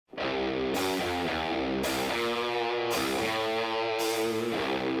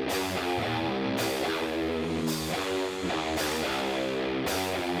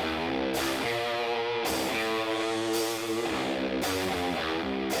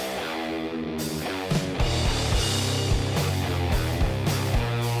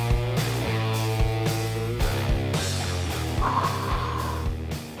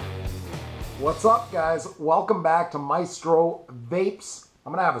What's up, guys? Welcome back to Maestro Vapes.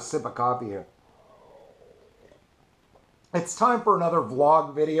 I'm gonna have a sip of coffee here. It's time for another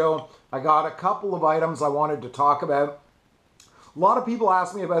vlog video. I got a couple of items I wanted to talk about. A lot of people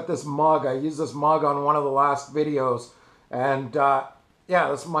ask me about this mug. I used this mug on one of the last videos, and yeah,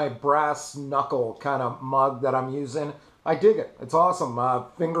 this is my brass knuckle kind of mug that I'm using. I dig it. It's awesome.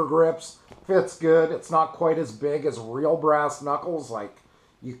 Finger grips, fits good. It's not quite as big as real brass knuckles. Like,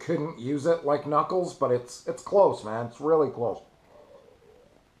 you couldn't use it like knuckles, but it's close, man. It's really close.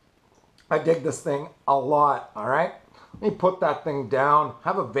 I dig this thing a lot, all right? Let me put that thing down,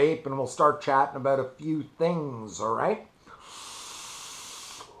 have a vape, and we'll start chatting about a few things, all right?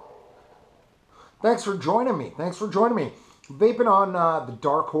 Thanks for joining me. Thanks for joining me. Vaping on the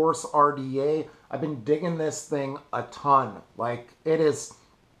Dark Horse RDA. I've been digging this thing a ton. Like, it is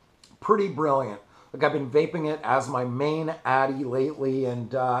pretty brilliant. Like, I've been vaping it as my main addy lately,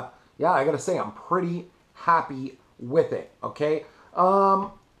 and yeah, I gotta say, I'm pretty happy with it, okay?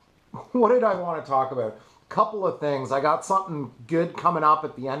 What did I want to talk about? Couple of things. I got something good coming up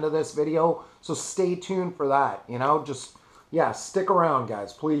at the end of this video, so stay tuned for that. You know, just, yeah, stick around,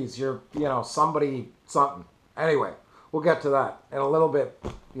 guys, please. You're, you know, something. Anyway, we'll get to that in a little bit.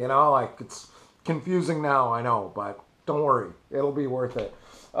 You know, like, it's confusing now, I know, but don't worry, it'll be worth it.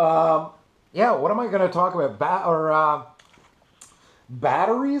 Yeah, what am I going to talk about?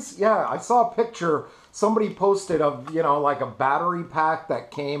 Batteries? Yeah, I saw a picture somebody posted of, you know, like a battery pack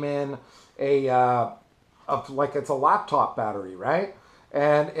that came in like, it's a laptop battery, right?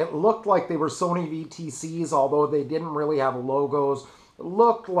 And it looked like they were Sony VTCs, although they didn't really have logos. It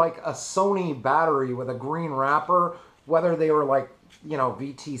looked like a Sony battery with a green wrapper. Whether they were, like, you know,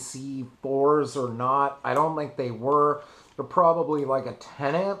 VTC 4s or not, I don't think they were. They're probably like a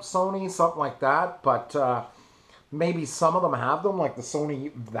 10 amp Sony, something like that. But maybe some of them have them, like the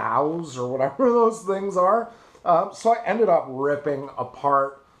Sony Vows or whatever those things are. So I ended up ripping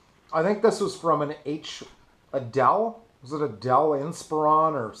apart. I think this was from a Dell. Was it a Dell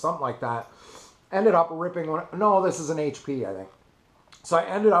Inspiron or something like that? Ended up ripping one. No, this is an HP, I think. So I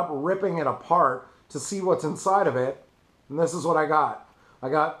ended up ripping it apart to see what's inside of it. And this is what I got. I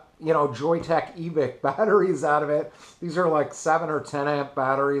got, you know, Joytech EVIC batteries out of it. These are like 7 or 10 amp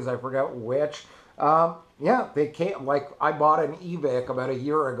batteries. I forget which. Yeah, they came, like, I bought an EVIC about a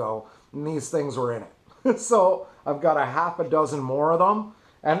year ago, and these things were in it. So I've got a half a dozen more of them.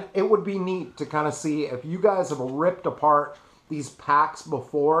 And it would be neat to kind of see if you guys have ripped apart these packs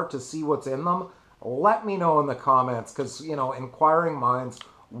before to see what's in them. Let me know in the comments, because, you know, inquiring minds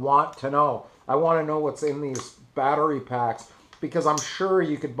want to know. I want to know what's in these battery packs, because I'm sure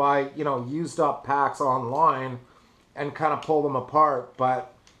you could buy, you know, used up packs online and kind of pull them apart,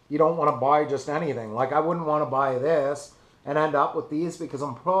 but you don't want to buy just anything. Like, I wouldn't want to buy this and end up with these, because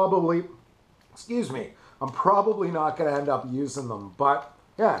I'm probably, I'm probably not going to end up using them. But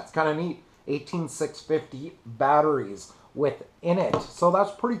yeah, it's kind of neat. 18650 batteries within it. So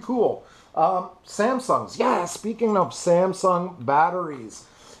that's pretty cool. Samsungs. Yeah, speaking of Samsung batteries,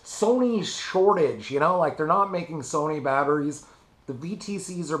 Sony's shortage, you know, like, they're not making Sony batteries. The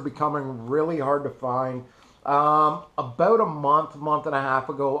VTCs are becoming really hard to find. About a month and a half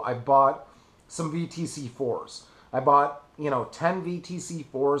ago, I bought some VTC 4s. I bought, you know, 10 VTC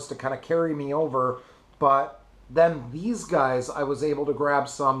 4s to kind of carry me over, but then these guys, I was able to grab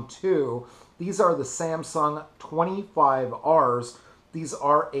some too. These are the Samsung 25Rs. These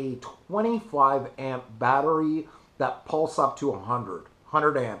are a 25 amp battery that pulse up to 100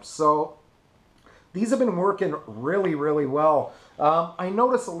 amps. So these have been working really, really well. I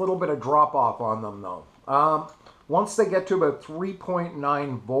notice a little bit of drop off on them though. Once they get to about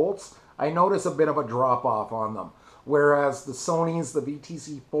 3.9 volts, I notice a bit of a drop off on them. Whereas the Sonys, the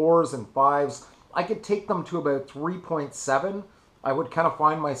VTC 4s and 5s, I could take them to about 3.7. I would kind of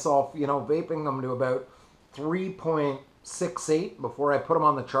find myself, you know, vaping them to about 3.68 before I put them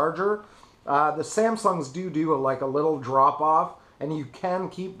on the charger. The Samsungs do like a little drop off, and you can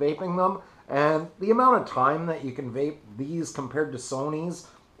keep vaping them. And the amount of time that you can vape these compared to Sony's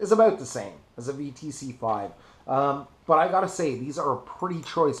is about the same as a VTC 5. But I gotta say, these are a pretty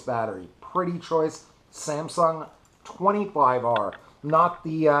choice battery. Pretty choice Samsung 25R. Not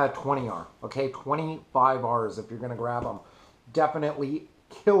the 20R, okay? 25Rs if you're gonna grab them. Definitely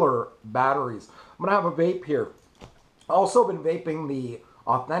killer batteries. I'm gonna have a vape here. Also been vaping the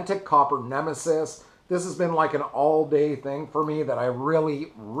Authentic Copper Nemesis. This has been like an all-day thing for me that I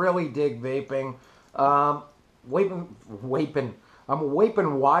really, really dig vaping. I'm vaping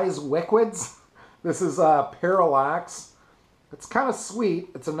Wise Liquids. This is Parallax. It's kind of sweet.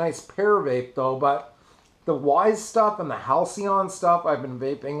 It's a nice pear vape though, but the Wise stuff and the Halcyon stuff I've been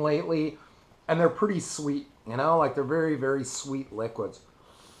vaping lately, And they're pretty sweet, you know, like they're very, very sweet liquids.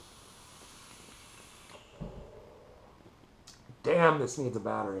 Damn, this needs a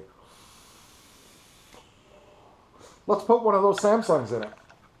battery. Let's put one of those Samsungs in it.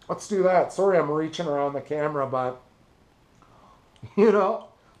 Let's do that. Sorry, I'm reaching around the camera, but, you know,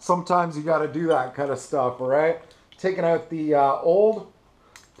 sometimes you got to do that kind of stuff, all right? Taking out the old,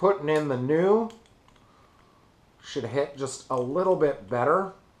 putting in the new. Should hit just a little bit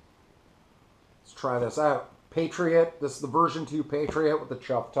better. Let's try this out. Patriot. This is the version 2 Patriot with the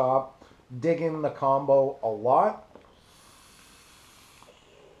chuff top. Digging the combo a lot.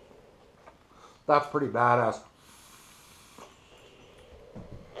 That's pretty badass.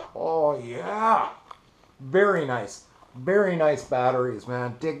 Oh, yeah. Very nice. Very nice batteries,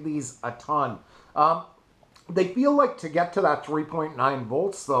 man. Dig these a ton. They feel like to get to that 3.9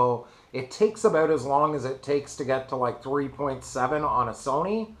 volts, though, it takes about as long as it takes to get to like 3.7 on a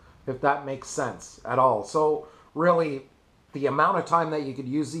Sony, if that makes sense at all. So really, the amount of time that you could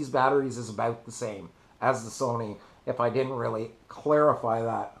use these batteries is about the same as the Sony, if I didn't really clarify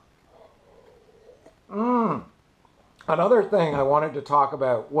that. Another thing I wanted to talk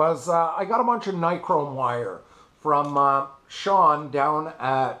about was I got a bunch of Nichrome wire from Sean down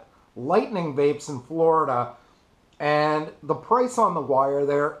at Lightning Vapes in Florida. And the price on the wire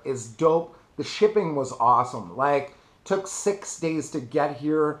there is dope. The shipping was awesome. Like, took 6 days to get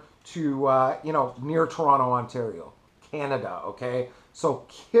here to, you know, near Toronto, Ontario, Canada, okay? So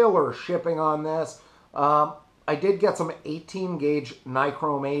killer shipping on this. I did get some 18 gauge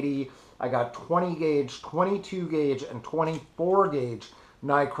Nichrome 80. I got 20 gauge, 22 gauge, and 24 gauge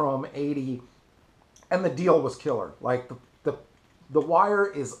Nichrome 80. And the deal was killer. Like, the wire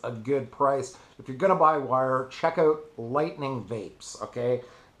is a good price. If you're gonna buy wire, check out Lightning Vapes, okay?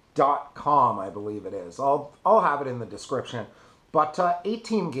 .com, I believe it is. I'll have it in the description. But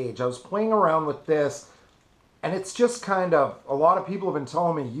 18 gauge, I was playing around with this, and it's just kind of, a lot of people have been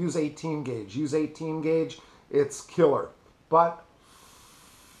telling me, use 18 gauge, use 18 gauge, it's killer. But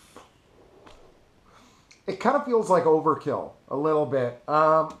it kind of feels like overkill a little bit.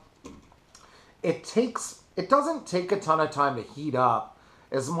 It doesn't take a ton of time to heat up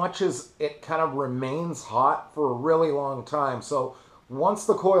as much as it kind of remains hot for a really long time. So once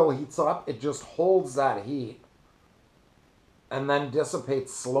the coil heats up, it just holds that heat and then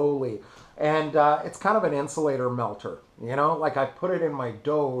dissipates slowly. And it's kind of an insulator melter, you know? Like, I put it in my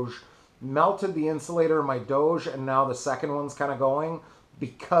Doge, melted the insulator in my Doge, and now the second one's kind of going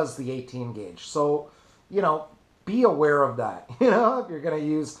because the 18 gauge. So, you know, be aware of that. You know, if you're going to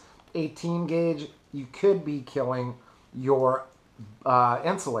use 18 gauge, you could be killing your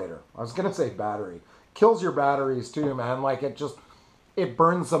insulator. I was going to say battery. Kills your batteries too, man. Like, it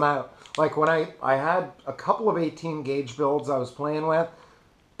burns them out. Like, when I had a couple of 18 gauge builds I was playing with,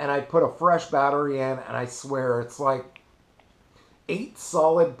 and I put a fresh battery in, and I swear it's like 8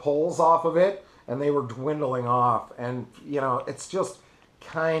 solid pulls off of it, and they were dwindling off. And, you know, it's just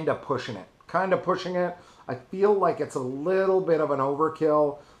kind of pushing it. Kind of pushing it. I feel like it's a little bit of an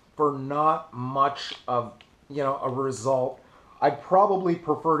overkill for not much of, you know, a result. I'd probably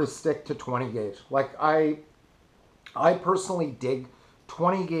prefer to stick to 20 gauge. Like, I personally dig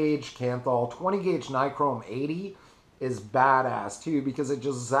 20 gauge Kanthal. 20 gauge Nichrome 80 is badass too, because it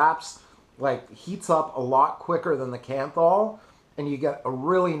just zaps, like, heats up a lot quicker than the Kanthal, and you get a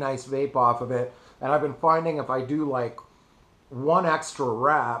really nice vape off of it. And I've been finding if I do like 1 extra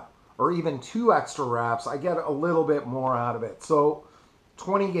wrap or even 2 extra wraps, I get a little bit more out of it. So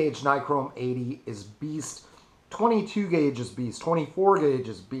 20 gauge Nichrome 80 is beast. 22 gauge is beast. 24 gauge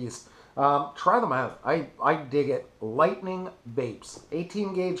is beast. Try them out. I dig it. Lightning Vapes.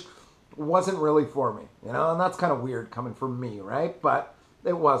 18 gauge wasn't really for me, you know, and that's kind of weird coming from me, right? But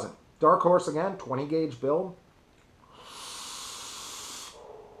it wasn't. Dark Horse again, 20 gauge build.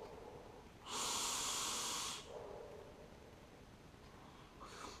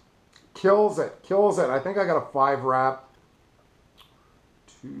 Kills it. Kills it. I think I got a 5 wrap.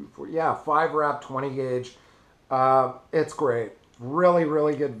 2, 4, yeah, 5 wrap, 20 gauge. It's great. Really,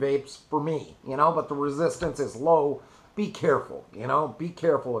 really good vapes for me, you know, but the resistance is low. Be careful, you know, be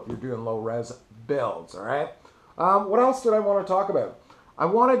careful if you're doing low res builds, all right? What else did I want to talk about? I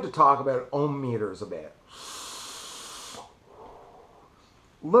wanted to talk about ohm meters a bit.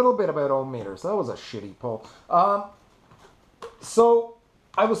 Little bit about ohm meters. That was a shitty pull. So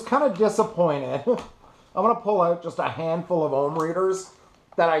I was kind of disappointed. I'm going to pull out just a handful of ohm readers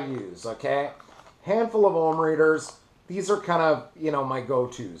that I use, okay? Handful of ohm readers. These are kind of, you know, my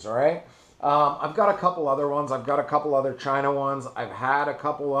go-tos, all right? I've got a couple other ones. I've got a couple other China ones. I've had a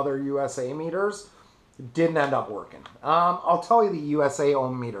couple other USA meters. Didn't end up working. I'll tell you the USA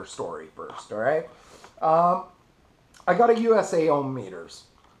ohm meter story first, all right? I got a USA ohm meter,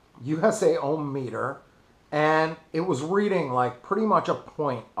 and it was reading like pretty much a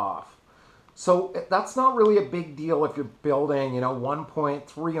point off. So that's not really a big deal if you're building,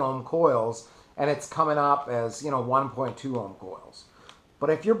 1.3 ohm coils and it's coming up as, 1.2 ohm coils. But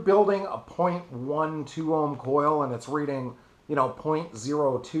if you're building a 0.12 ohm coil and it's reading,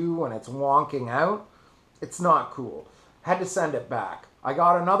 0.02 and it's wonking out, it's not cool. Had to send it back. I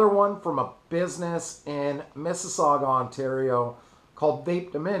got another one from a business in Mississauga, Ontario called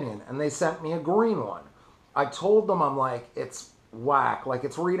Vape Dominion, and they sent me a green one. I told them, I'm like, it's whack, like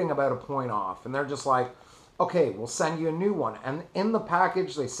it's reading about a point off. And they're just like, okay, we'll send you a new one. And in the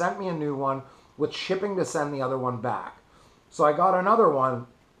package, they sent me a new one with shipping to send the other one back. So I got another one,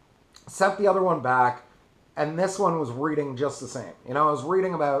 sent the other one back, and this one was reading just the same. It was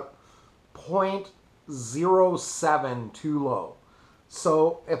reading about 0.07 too low.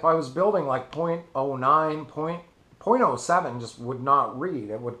 So if I was building like 0.09, 0.07 just would not read.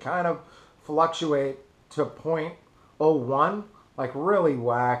 It would kind of fluctuate to 0.01, like really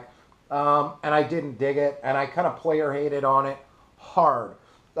whack. And I didn't dig it, and I kind of player hated on it hard.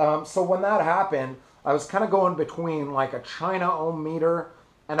 So when that happened, I was kind of going between like a China ohm meter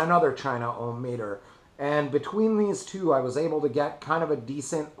and another China ohm meter. And between these two, I was able to get kind of a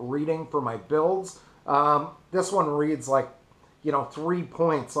decent reading for my builds. This one reads like, 3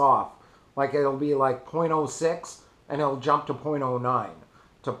 points off. Like it'll be like 0.06 and it'll jump to 0.09,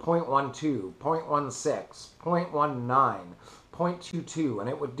 to 0.12, 0.16, 0.19, 0.22, and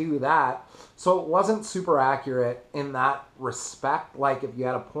it would do that. So it wasn't super accurate in that respect. Like if you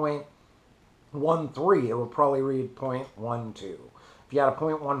had a 0.13, it would probably read 0.12. If you had a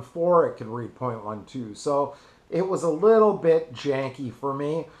 0.14, it could read 0.12. So it was a little bit janky for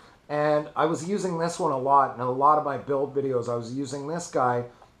me. And I was using this one a lot. In a lot of my build videos, I was using this guy,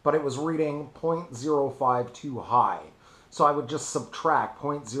 but it was reading 0.05 too high. So I would just subtract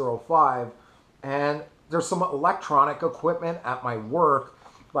 0.05. And there's some electronic equipment at my work.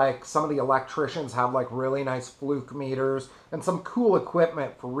 Like some of the electricians have like really nice fluke meters and some cool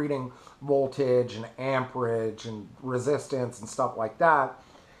equipment for reading voltage and amperage and resistance and stuff like that.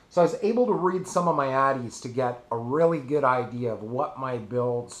 So I was able to read some of my addies to get a really good idea of what my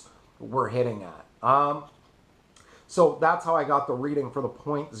builds were hitting at. So that's how I got the reading for the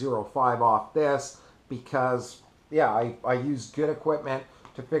 0.05 off this, because yeah, I used good equipment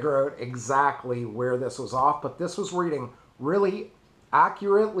to figure out exactly where this was off, but this was reading really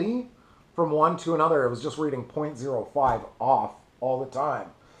accurately from one to another. It was just reading 0.05 off all the time.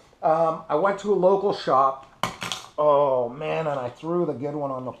 I went to a local shop. Oh man, and I threw the good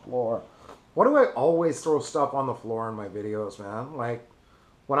one on the floor. Why do I always throw stuff on the floor in my videos, man? Like,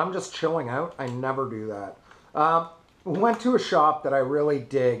 when I'm just chilling out, I never do that. Went to a shop that I really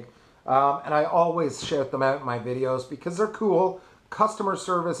dig, and I always shout them out in my videos because they're cool. Customer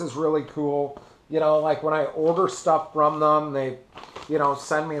service is really cool. Like when I order stuff from them, they,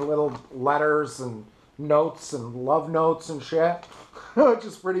 send me little letters and notes and love notes and shit, which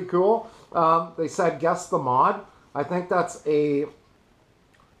is pretty cool. They said, guess the mod. I think that's a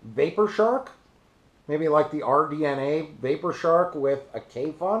Vapor Shark. Maybe like the RDNA Vapor Shark with a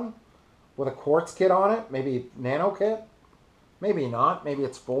K-Fun, with a quartz kit on it. Maybe nano kit. Maybe not. Maybe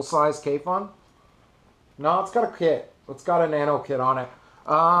it's full-size K-Fun. No, it's got a kit. It's got a nano kit on it.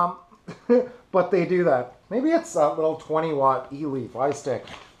 But they do that. Maybe it's a little 20-watt E-Leaf iStick.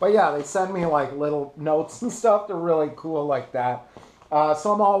 But yeah, they send me like little notes and stuff. They're really cool like that.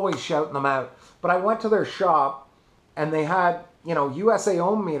 So I'm always shouting them out. But I went to their shop, and they had, USA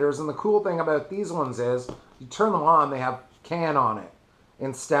ohm meters. And the cool thing about these ones is you turn them on, they have CAN on it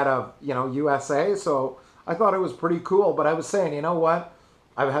instead of, USA. So I thought it was pretty cool. But I was saying, you know what?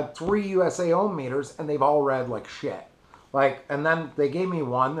 I've had 3 USA ohm meters, and they've all read like shit. Like, and then they gave me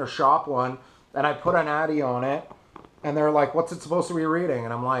one, their shop one, and I put an addy on it, and they're like, what's it supposed to be reading?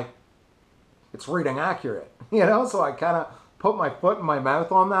 And I'm like, it's reading accurate, So I kind of put my foot in my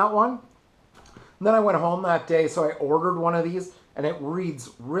mouth on that one. And then I went home that day, so I ordered one of these, and it reads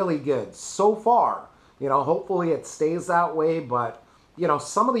really good so far. Hopefully it stays that way, but,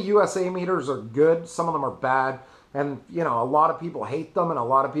 some of the USA meters are good, some of them are bad, and, a lot of people hate them, and a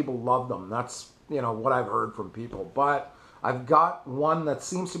lot of people love them. That's, what I've heard from people. But I've got one that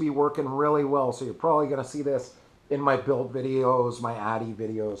seems to be working really well, so you're probably going to see this in my build videos, my addy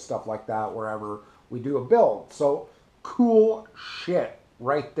videos, stuff like that, wherever we do a build. So, cool shit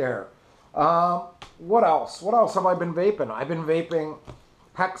right there. What else? What else have I been vaping? I've been vaping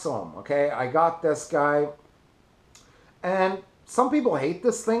Hexohm, okay? I got this guy, and some people hate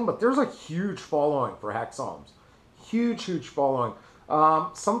this thing, but there's a huge following for hex ohms. Huge following.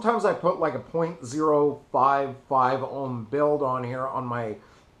 Sometimes I put like a 0.055 ohm build on here on my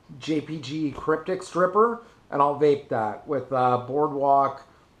JPG cryptic stripper, and I'll vape that with Boardwalk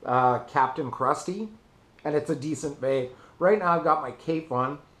Captain Krusty, and it's a decent vape. Right now I've got my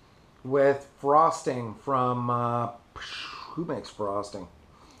K-Fun with frosting from, who makes frosting?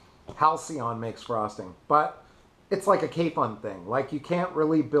 Halcyon makes frosting, but it's like a K-Fun thing. Like, you can't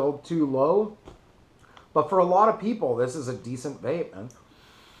really build too low, but for a lot of people, this is a decent vape, man.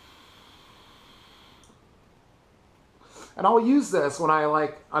 And I'll use this when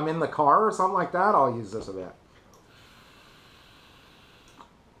I'm in the car or something like that. I'll use this a bit.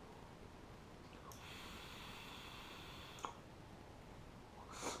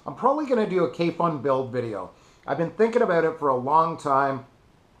 I'm probably going to do a K-Fun build video. I've been thinking about it for a long time.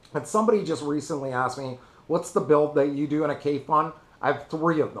 And somebody just recently asked me, what's the build that you do in a K-Fun? I have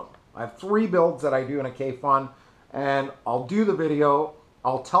 3 of them. I have 3 builds that I do in a K-Fun. And I'll do the video.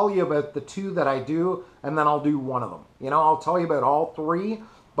 I'll tell you about the 2 that I do, and then I'll do 1 of them. You know, I'll tell you about all 3,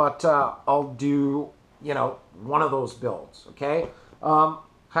 but I'll do, you know, 1 of those builds, okay?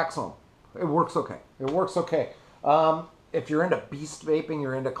 Hex ohm. It works okay. It works okay. If you're into beast vaping,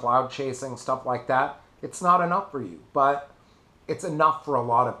 you're into cloud chasing, stuff like that, it's not enough for you, but it's enough for a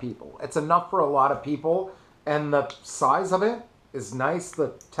lot of people. It's enough for a lot of people, and the size of it is nice.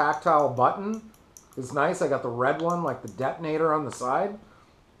 The tactile button is nice. I got the red one, like the detonator on the side.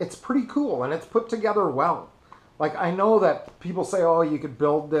 It's pretty cool, and it's put together well. Like, I know that people say, oh, you could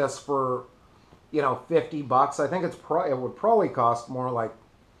build this for, you know, 50 bucks. I think it would probably cost more like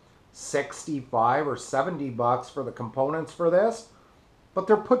 65 or 70 bucks for the components for this, but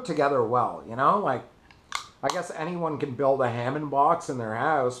they're put together well, you know? Like, I guess anyone can build a Hammond box in their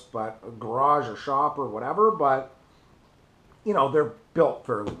house, but a garage or shop or whatever, but, you know, they're built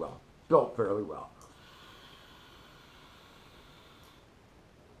fairly well. Built fairly well.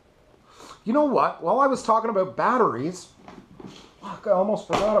 You know what? While I was talking about batteries, fuck, I almost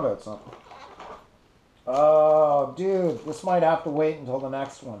forgot about something. Oh, dude, this might have to wait until the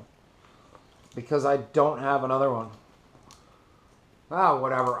next one, because I don't have another one. Ah,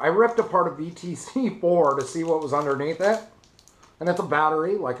 whatever. I ripped apart a VTC4 to see what was underneath it. And it's a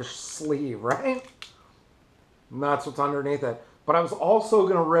battery, like a sleeve, right? And that's what's underneath it. But I was also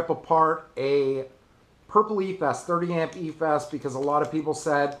going to rip apart a purple eFest, 30 amp eFest, because a lot of people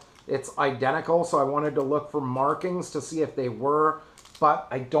said it's identical. So I wanted to look for markings to see if they were. But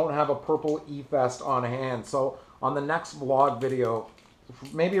I don't have a purple eFest on hand. So on the next vlog video,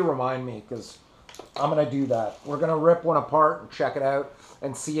 maybe remind me, because I'm going to do that. We're going to rip one apart and check it out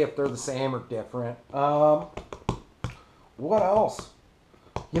and see if they're the same or different. What else?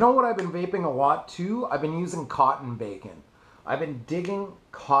 You know what I've been vaping a lot too? I've been using cotton bacon. I've been digging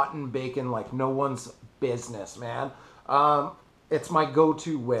cotton bacon like no one's business, man. It's my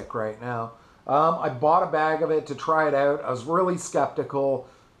go-to wick right now. I bought a bag of it to try it out. I was really skeptical.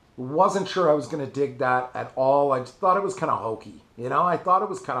 Wasn't sure I was going to dig that at all. I just thought it was kind of hokey. You know, I thought it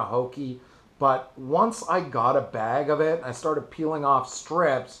was kind of hokey. But once I got a bag of it, and I started peeling off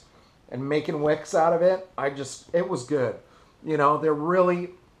strips and making wicks out of it, it was good. You know,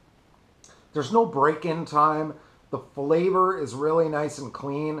 there's no break-in time. The flavor is really nice and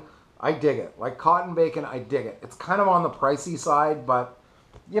clean. I dig it. Like cotton bacon, I dig it. It's kind of on the pricey side, but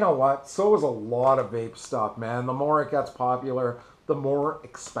you know what? So is a lot of vape stuff, man. The more it gets popular, the more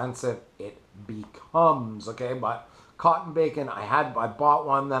expensive it becomes, okay? But cotton bacon, I bought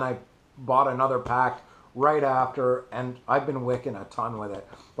one, then I bought another pack right after, and I've been wicking a ton with it.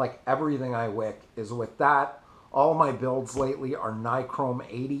 Like everything I wick is with that. All my builds lately are Nichrome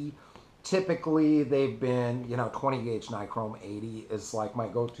 80. Typically, they've been, you know, 20 gauge Nichrome 80 is like my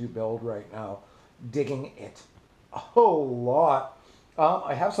go-to build right now. Digging it a whole lot.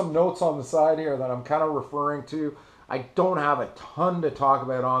 I have some notes on the side here that I'm kind of referring to. I don't have a ton to talk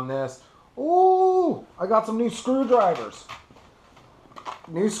about on this. Ooh, I got some new screwdrivers.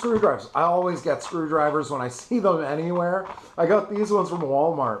 New screwdrivers. I always get screwdrivers when I see them anywhere. I got these ones from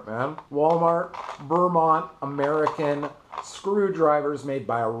Walmart, man. Walmart, Vermont, American screwdrivers made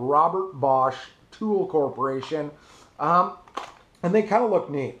by Robert Bosch Tool Corporation. And they kind of look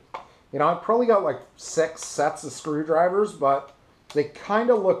neat. You know, I've probably got like 6 sets of screwdrivers, but they kind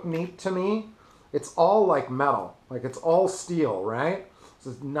of look neat to me. It's all like metal. Like it's all steel, right? It's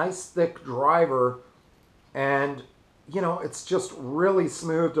this nice thick driver, and you know, it's just really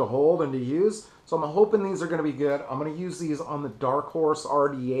smooth to hold and to use. So I'm hoping these are going to be good. I'm going to use these on the Dark Horse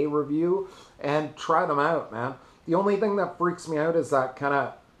RDA review and try them out, man. The only thing that freaks me out is that kind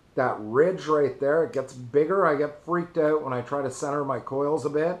of that ridge right there, it gets bigger. I get freaked out when I try to center my coils a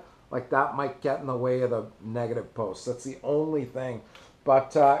bit. Like that might get in the way of the negative post. That's the only thing.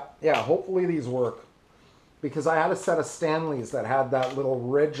 But yeah, hopefully these work. Because I had a set of Stanleys that had that little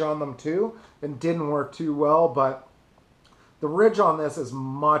ridge on them too and didn't work too well. But the ridge on this is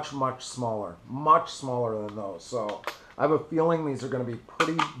much, much smaller than those. So I have a feeling these are going to be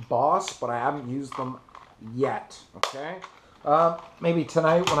pretty boss, but I haven't used them yet. Okay. Maybe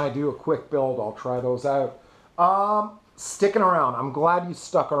tonight when I do a quick build, I'll try those out. Sticking around. I'm glad you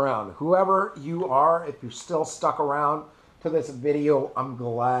stuck around. Whoever you are, if you're still stuck around to this video, I'm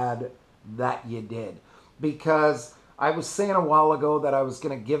glad that you did. Because I was saying a while ago that I was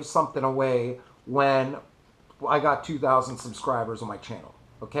going to give something away when I got 2,000 subscribers on my channel.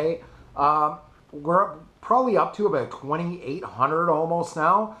 Okay? We're probably up to about 2,800 almost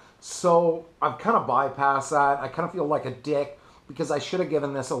now. So I've kind of bypassed that. I kind of feel like a dick because I should have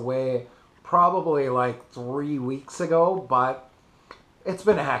given this away probably like 3 weeks ago, but it's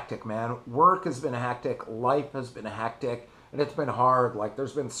been hectic, man. Work has been hectic. Life has been hectic, and it's been hard. Like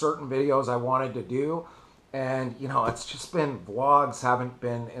there's been certain videos I wanted to do, and you know, it's just been vlogs haven't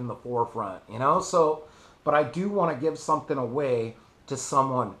been in the forefront, you know? So, but I do want to give something away to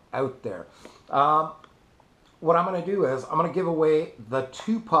someone out there. What I'm going to do is I'm going to give away the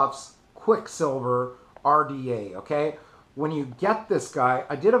 2 Puffs Quicksilver RDA, okay? When you get this guy,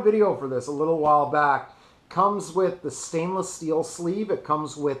 I did a video for this a little while back. Comes with the stainless steel sleeve. It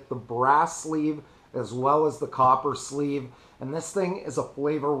comes with the brass sleeve as well as the copper sleeve. And this thing is a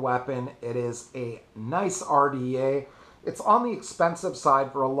flavor weapon. It is a nice RDA. It's on the expensive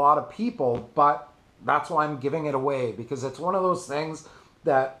side for a lot of people, but that's why I'm giving it away, because it's one of those things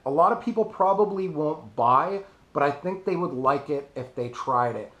that a lot of people probably won't buy, but I think they would like it if they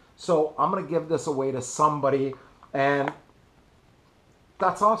tried it. So I'm going to give this away to somebody, and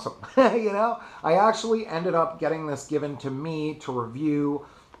that's awesome. You know, I actually ended up getting this given to me to review,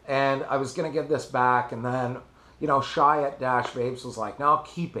 and I was going to give this back, and then, you know, Shy at Dash Vapes was like, no,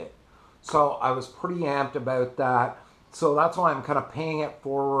 keep it. So I was pretty amped about that. So that's why I'm kind of paying it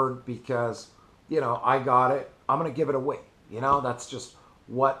forward, because, you know, I got it. I'm going to give it away. You know, that's just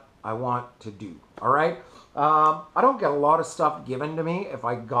what I want to do. All right. I don't get a lot of stuff given to me. If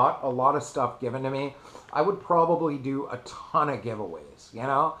I got a lot of stuff given to me, I would probably do a ton of giveaways, you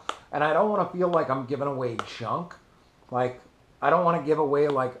know? And I don't want to feel like I'm giving away junk. Like, I don't want to give away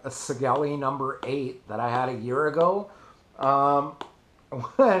like a Sigelli number 8 that I had a year ago,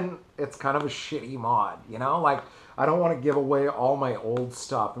 when it's kind of a shitty mod, you know? Like, I don't want to give away all my old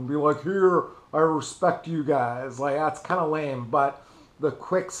stuff and be like, here, I respect you guys. Like, that's kind of lame. But the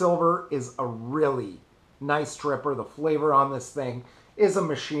Quicksilver is a really nice tripper. The flavor on this thing is a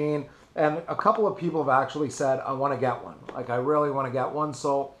machine. And a couple of people have actually said, I want to get one. Like, I really want to get one.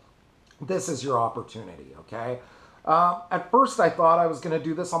 So this is your opportunity, okay? At first, I thought I was going to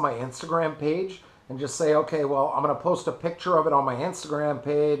do this on my Instagram page and just say, okay, well, I'm going to post a picture of it on my Instagram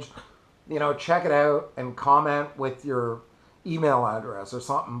page, you know, check it out and comment with your email address or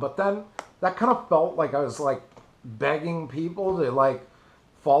something. But then that kind of felt like I was like begging people to like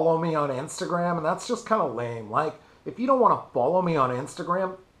follow me on Instagram, and that's just kind of lame. Like, if you don't want to follow me on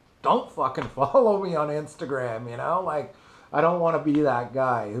Instagram, don't fucking follow me on Instagram, you know? Like, I don't want to be that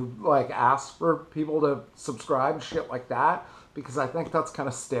guy who like asks for people to subscribe and shit like that, because I think that's kind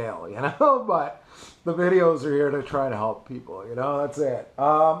of stale, you know? But the videos are here to try to help people, you know? That's it.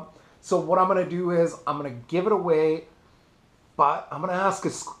 So what I'm going to do is I'm going to give it away, but I'm going to ask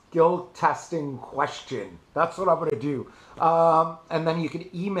a skill testing question. That's what I'm going to do. And then you can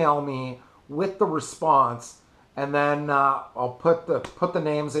email me with the response, and then I'll put the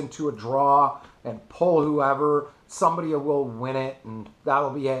names into a draw and pull whoever. Somebody will win it, and that'll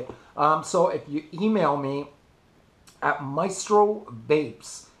be it. So if you email me at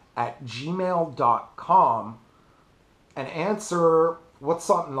maestrovapes@gmail.com and answer what's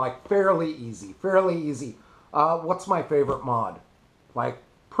something like fairly easy. What's my favorite mod? Like,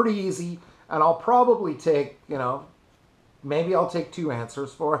 pretty easy. And I'll probably take, you know, maybe I'll take 2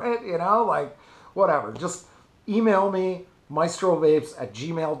 answers for it, you know, like, whatever. Just email me,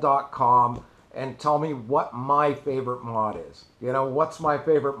 maestrovapes@gmail.com, and tell me what my favorite mod is. You know, what's my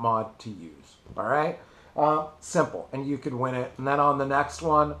favorite mod to use, all right? Simple, and you could win it. And then on the next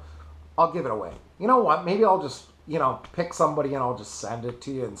one, I'll give it away. You know what? Maybe I'll just, you know, pick somebody and I'll just send it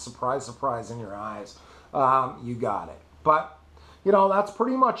to you, and surprise, surprise in your eyes. You got it. But, you know, that's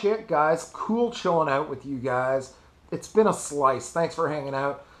pretty much it, guys. Cool chilling out with you guys. It's been a slice. Thanks for hanging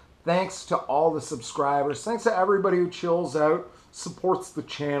out. Thanks to all the subscribers. Thanks to everybody who chills out, supports the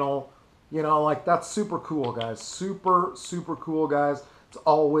channel. You know, like, that's super cool, guys. Super, super cool, guys. It's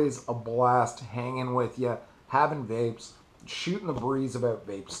always a blast hanging with you, having vapes, shooting the breeze about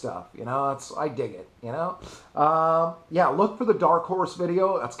vape stuff. You know, I dig it. You know, yeah. Look for the Dark Horse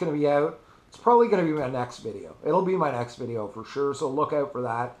video. That's gonna be out. It's probably gonna be my next video. It'll be my next video for sure. So look out for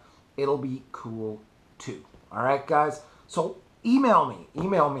that. It'll be cool too. All right, guys. So email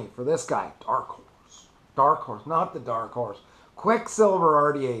me for this guy, Dark Horse, not the Dark Horse.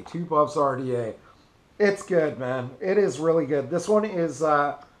 Quicksilver RDA, 2 puffs RDA. It's good, man. It is really good. This one is,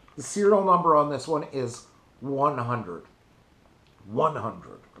 the serial number on this one is 100.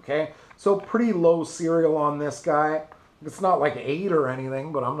 100, okay? So pretty low serial on this guy. It's not like 8 or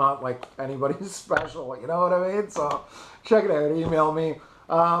anything, but I'm not like anybody special, you know what I mean? So check it out, email me.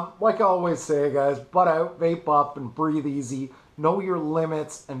 Like I always say, guys, butt out, vape up, and breathe easy. Know your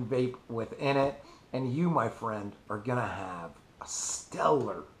limits and vape within it. And you, my friend, are going to have a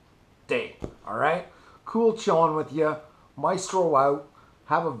stellar day, all right? Cool chilling with you. Maestro out.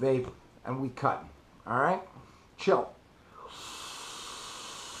 Have a vape, and we cut. All right? Chill.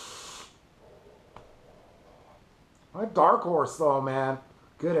 That Dark Horse, though, man.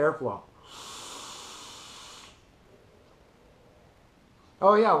 Good airflow.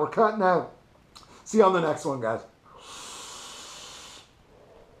 Oh, yeah, we're cutting out. See you on the next one, guys.